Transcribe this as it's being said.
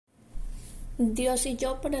Dios y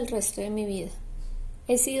yo por el resto de mi vida.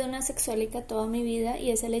 He sido una sexólica toda mi vida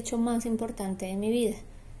y es el hecho más importante de mi vida.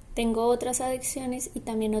 Tengo otras adicciones y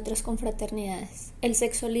también otras confraternidades. El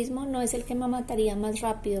sexolismo no es el que me mataría más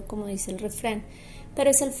rápido, como dice el refrán,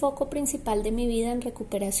 pero es el foco principal de mi vida en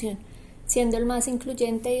recuperación, siendo el más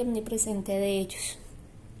incluyente y omnipresente de ellos.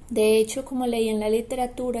 De hecho, como leí en la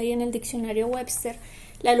literatura y en el diccionario Webster,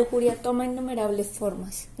 la lujuria toma innumerables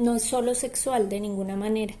formas. No es solo sexual de ninguna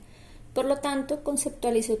manera. Por lo tanto,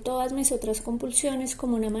 conceptualizo todas mis otras compulsiones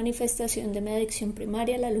como una manifestación de mi adicción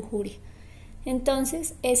primaria a la lujuria.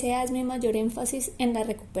 Entonces, ese es mi mayor énfasis en la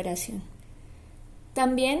recuperación.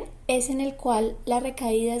 También es en el cual la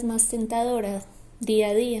recaída es más tentadora día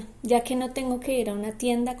a día, ya que no tengo que ir a una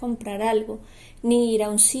tienda a comprar algo, ni ir a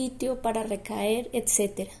un sitio para recaer,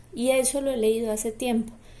 etc. Y eso lo he leído hace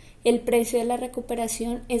tiempo. El precio de la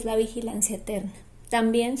recuperación es la vigilancia eterna.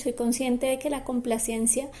 También soy consciente de que la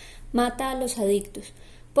complacencia mata a los adictos.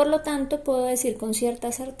 Por lo tanto, puedo decir con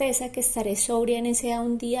cierta certeza que estaré sobria en ese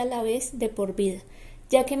un día a la vez de por vida,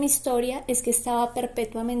 ya que mi historia es que estaba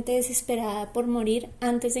perpetuamente desesperada por morir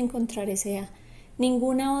antes de encontrar ese.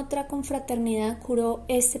 Ninguna otra confraternidad curó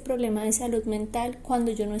este problema de salud mental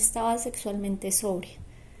cuando yo no estaba sexualmente sobria.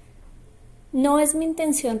 No es mi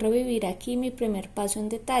intención revivir aquí mi primer paso en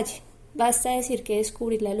detalle. Basta decir que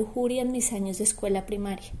descubrí la lujuria en mis años de escuela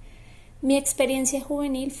primaria. Mi experiencia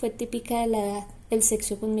juvenil fue típica de la edad, el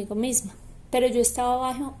sexo conmigo misma, pero yo estaba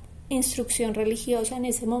bajo instrucción religiosa en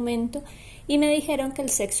ese momento y me dijeron que el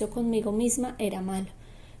sexo conmigo misma era malo.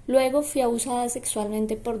 Luego fui abusada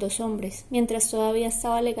sexualmente por 2 hombres, mientras todavía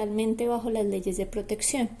estaba legalmente bajo las leyes de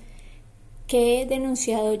protección, que he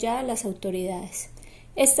denunciado ya a las autoridades.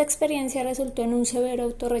 Esta experiencia resultó en un severo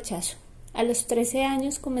autorrechazo. A los 13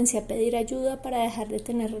 años comencé a pedir ayuda para dejar de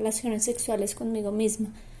tener relaciones sexuales conmigo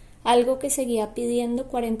misma, algo que seguía pidiendo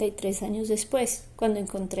 43 años después, cuando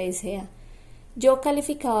encontré S.A. Yo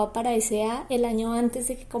calificaba para S.A. el año antes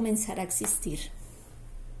de que comenzara a existir.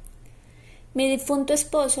 Mi difunto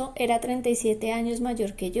esposo era 37 años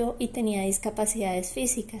mayor que yo y tenía discapacidades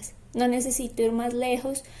físicas. No necesito ir más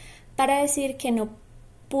lejos para decir que no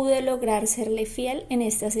pude lograr serle fiel en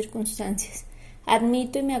estas circunstancias.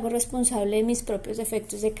 Admito y me hago responsable de mis propios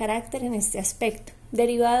defectos de carácter en este aspecto,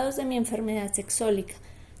 derivados de mi enfermedad sexólica.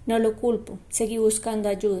 No lo culpo, seguí buscando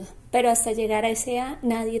ayuda, pero hasta llegar a S.A.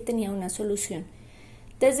 nadie tenía una solución.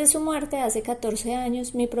 Desde su muerte hace 14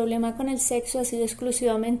 años, mi problema con el sexo ha sido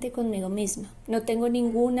exclusivamente conmigo misma. No tengo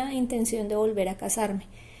ninguna intención de volver a casarme.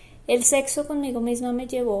 El sexo conmigo misma me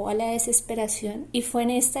llevó a la desesperación y fue en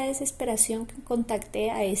esta desesperación que contacté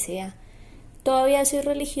a S.A. Todavía soy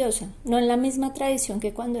religiosa, no en la misma tradición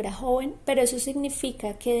que cuando era joven, pero eso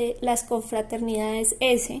significa que de las confraternidades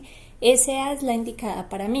S.A. es la indicada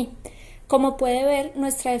para mí. Como puede ver,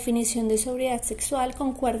 nuestra definición de sobriedad sexual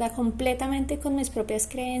concuerda completamente con mis propias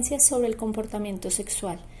creencias sobre el comportamiento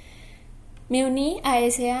sexual. Me uní a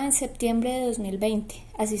S.A. en septiembre de 2020.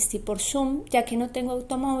 Asistí por Zoom, ya que no tengo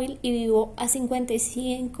automóvil y vivo a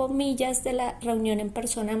 55 millas de la reunión en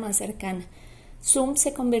persona más cercana. Zoom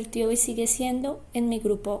se convirtió y sigue siendo en mi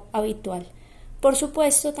grupo habitual. Por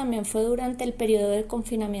supuesto, también fue durante el periodo del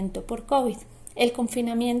confinamiento por COVID. El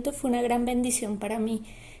confinamiento fue una gran bendición para mí,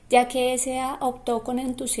 ya que S.A. optó con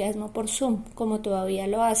entusiasmo por Zoom, como todavía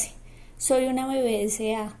lo hace. Soy una bebé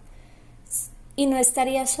S.A. y no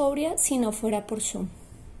estaría sobria si no fuera por Zoom.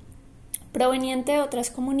 Proveniente de otras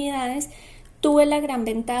comunidades, tuve la gran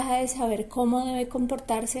ventaja de saber cómo debe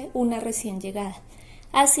comportarse una recién llegada.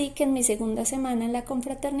 Así que en mi segunda semana en la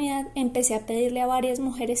confraternidad empecé a pedirle a varias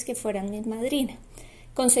mujeres que fueran mis madrinas.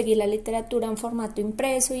 Conseguí la literatura en formato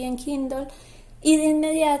impreso y en Kindle y de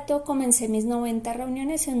inmediato comencé mis 90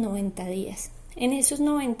 reuniones en 90 días. En esos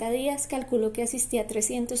 90 días calculo que asistí a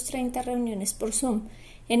 330 reuniones por Zoom.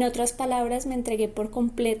 En otras palabras, me entregué por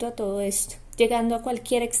completo a todo esto, llegando a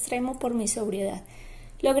cualquier extremo por mi sobriedad.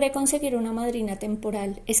 Logré conseguir una madrina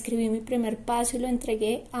temporal, escribí mi primer paso y lo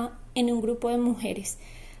entregué en un grupo de mujeres.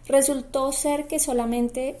 Resultó ser que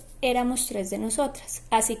solamente éramos 3 de nosotras,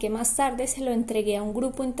 así que más tarde se lo entregué a un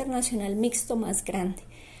grupo internacional mixto más grande.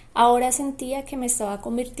 Ahora sentía que me estaba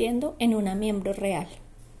convirtiendo en una miembro real.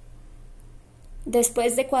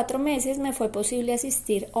 Después de 4 meses me fue posible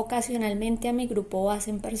asistir ocasionalmente a mi grupo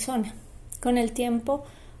base en persona. Con el tiempo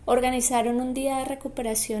organizaron un día de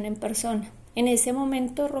recuperación en persona. En ese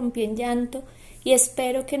momento rompí en llanto y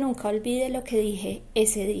espero que nunca olvide lo que dije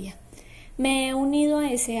ese día. Me he unido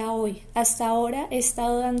a S.A. hoy. Hasta ahora he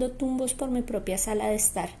estado dando tumbos por mi propia sala de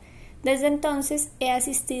estar. Desde entonces he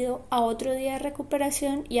asistido a otro día de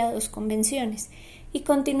recuperación y a 2 convenciones y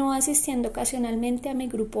continúo asistiendo ocasionalmente a mi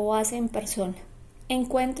grupo base en persona.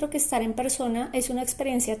 encuentro que estar en persona es una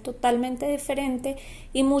experiencia totalmente diferente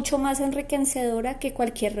y mucho más enriquecedora que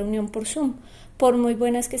cualquier reunión por Zoom, por muy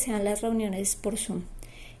buenas que sean las reuniones por Zoom.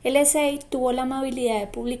 El SEI tuvo la amabilidad de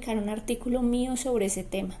publicar un artículo mío sobre ese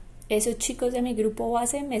tema. Esos chicos de mi grupo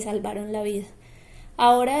base me salvaron la vida.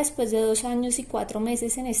 Ahora, después de 2 años y 4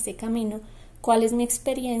 meses en este camino, ¿cuál es mi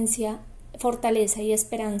experiencia, fortaleza y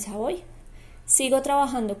esperanza hoy? Sigo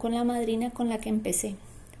trabajando con la madrina con la que empecé.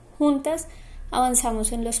 Juntas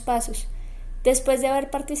avanzamos en los pasos. Después de haber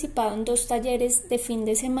participado en 2 talleres de fin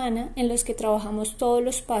de semana en los que trabajamos todos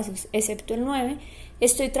los pasos, excepto el 9,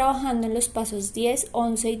 estoy trabajando en los pasos 10,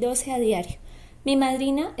 11 y 12 a diario. Mi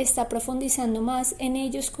madrina está profundizando más en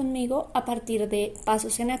ellos conmigo a partir de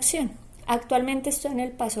pasos en acción. Actualmente estoy en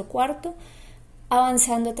el paso 4,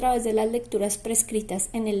 avanzando a través de las lecturas prescritas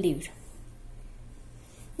en el libro.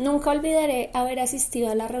 Nunca olvidaré haber asistido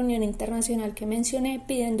a la reunión internacional que mencioné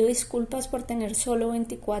pidiendo disculpas por tener solo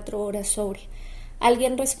 24 horas sobria.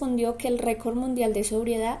 Alguien respondió que el récord mundial de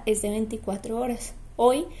sobriedad es de 24 horas.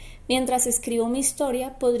 Hoy, mientras escribo mi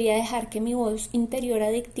historia, podría dejar que mi voz interior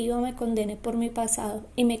adictiva me condene por mi pasado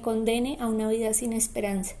y me condene a una vida sin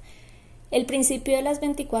esperanza. El principio de las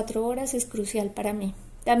 24 horas es crucial para mí.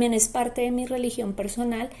 También es parte de mi religión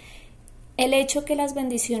personal el hecho que las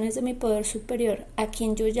bendiciones de mi poder superior, a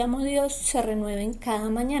quien yo llamo Dios, se renueven cada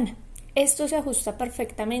mañana. Esto se ajusta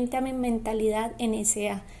perfectamente a mi mentalidad en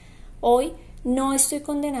SA. Hoy no estoy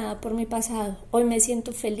condenada por mi pasado. Hoy me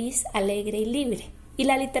siento feliz, alegre y libre. Y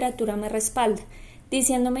la literatura me respalda,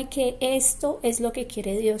 diciéndome que esto es lo que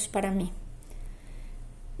quiere Dios para mí.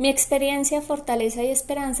 Mi experiencia, fortaleza y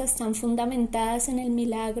esperanza están fundamentadas en el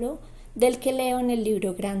milagro del que leo en el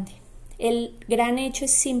libro grande. El gran hecho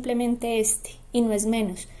es simplemente este, y no es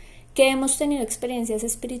menos, que hemos tenido experiencias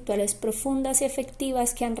espirituales profundas y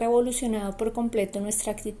efectivas que han revolucionado por completo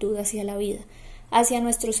nuestra actitud hacia la vida, hacia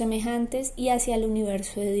nuestros semejantes y hacia el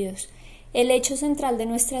universo de Dios. El hecho central de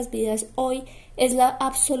nuestras vidas hoy es la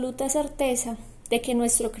absoluta certeza de que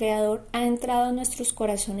nuestro Creador ha entrado en nuestros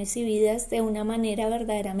corazones y vidas de una manera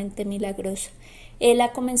verdaderamente milagrosa. Él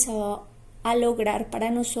ha comenzado a lograr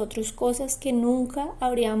para nosotros cosas que nunca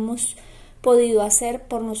habríamos podido hacer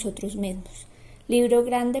por nosotros mismos. Libro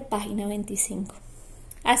grande, página 25.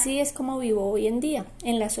 Así es como vivo hoy en día,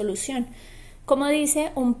 en la solución. Como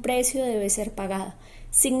dice, un precio debe ser pagado.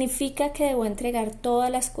 Significa que debo entregar todas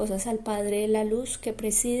las cosas al Padre de la Luz que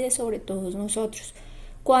preside sobre todos nosotros.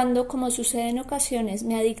 Cuando, como sucede en ocasiones,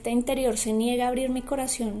 mi adicta interior se niega a abrir mi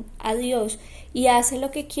corazón a Dios y hace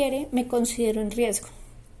lo que quiere, me considero en riesgo.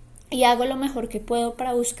 Y hago lo mejor que puedo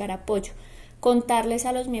para buscar apoyo, contarles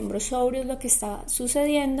a los miembros sobrios lo que está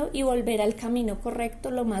sucediendo y volver al camino correcto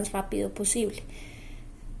lo más rápido posible.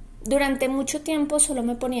 Durante mucho tiempo solo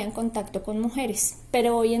me ponía en contacto con mujeres,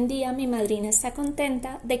 pero hoy en día mi madrina está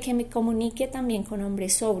contenta de que me comunique también con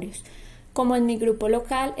hombres sobrios, como en mi grupo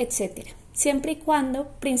local, etc., siempre y cuando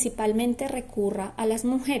principalmente recurra a las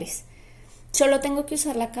mujeres. Solo tengo que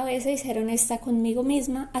usar la cabeza y ser honesta conmigo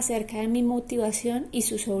misma acerca de mi motivación y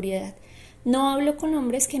su sobriedad. No hablo con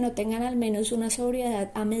hombres que no tengan al menos una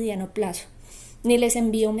sobriedad a mediano plazo, ni les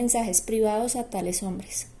envío mensajes privados a tales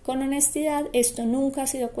hombres. Con honestidad, esto nunca ha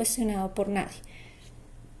sido cuestionado por nadie.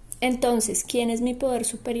 Entonces, ¿quién es mi poder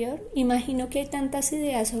superior? Imagino que hay tantas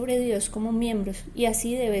ideas sobre Dios como miembros, y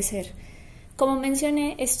así debe ser. Como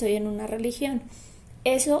mencioné, estoy en una religión.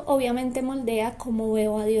 Eso obviamente moldea cómo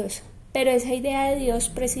veo a Dios, pero esa idea de Dios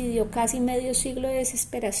presidió casi medio siglo de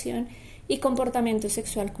desesperación y comportamiento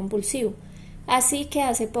sexual compulsivo. Así que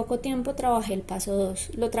hace poco tiempo trabajé el paso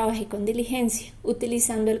 2, lo trabajé con diligencia,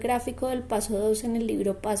 utilizando el gráfico del paso 2 en el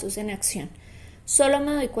libro Pasos en Acción. Solo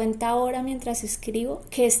me doy cuenta ahora mientras escribo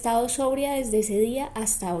que he estado sobria desde ese día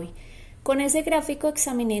hasta hoy. Con ese gráfico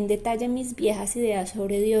examiné en detalle mis viejas ideas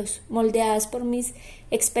sobre Dios, moldeadas por mis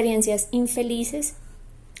experiencias infelices,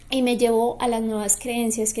 y me llevó a las nuevas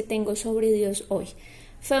creencias que tengo sobre Dios hoy.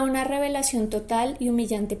 Fue una revelación total y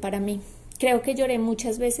humillante para mí. Creo que lloré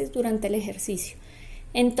muchas veces durante el ejercicio.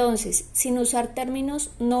 Entonces, sin usar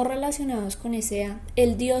términos no relacionados con ese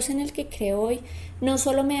el Dios en el que creo hoy no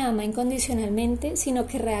solo me ama incondicionalmente, sino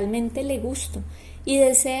que realmente le gusto y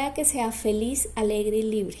desea que sea feliz, alegre y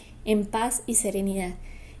libre, en paz y serenidad.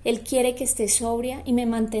 Él quiere que esté sobria y me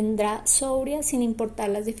mantendrá sobria sin importar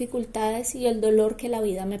las dificultades y el dolor que la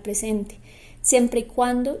vida me presente, siempre y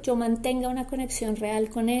cuando yo mantenga una conexión real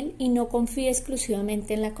con Él y no confíe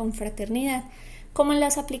exclusivamente en la confraternidad, como en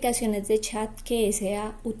las aplicaciones de chat que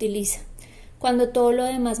SA utiliza. Cuando todo lo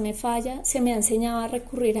demás me falla, se me ha enseñado a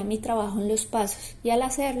recurrir a mi trabajo en los pasos y al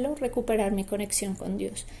hacerlo, recuperar mi conexión con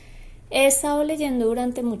Dios. He estado leyendo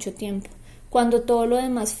durante mucho tiempo. Cuando todo lo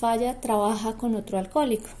demás falla, trabaja con otro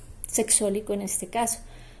alcohólico, sexólico en este caso.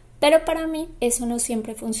 Pero para mí eso no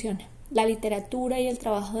siempre funciona. La literatura y el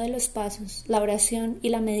trabajo de los pasos, la oración y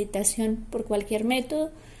la meditación por cualquier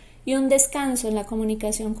método y un descanso en la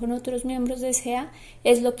comunicación con otros miembros de SEA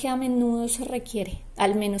es lo que a menudo se requiere,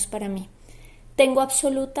 al menos para mí. Tengo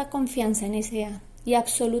absoluta confianza en SEA y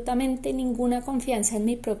absolutamente ninguna confianza en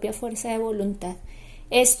mi propia fuerza de voluntad.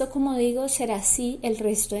 Esto, como digo, será así el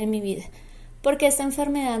resto de mi vida, porque esta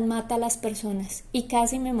enfermedad mata a las personas y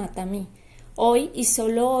casi me mata a mí. Hoy y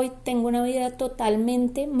solo hoy tengo una vida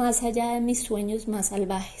totalmente más allá de mis sueños más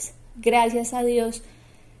salvajes. Gracias a Dios.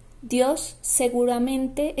 Dios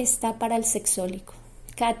seguramente está para el sexólico.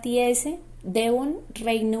 Kathie S, Devon,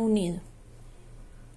 Reino Unido.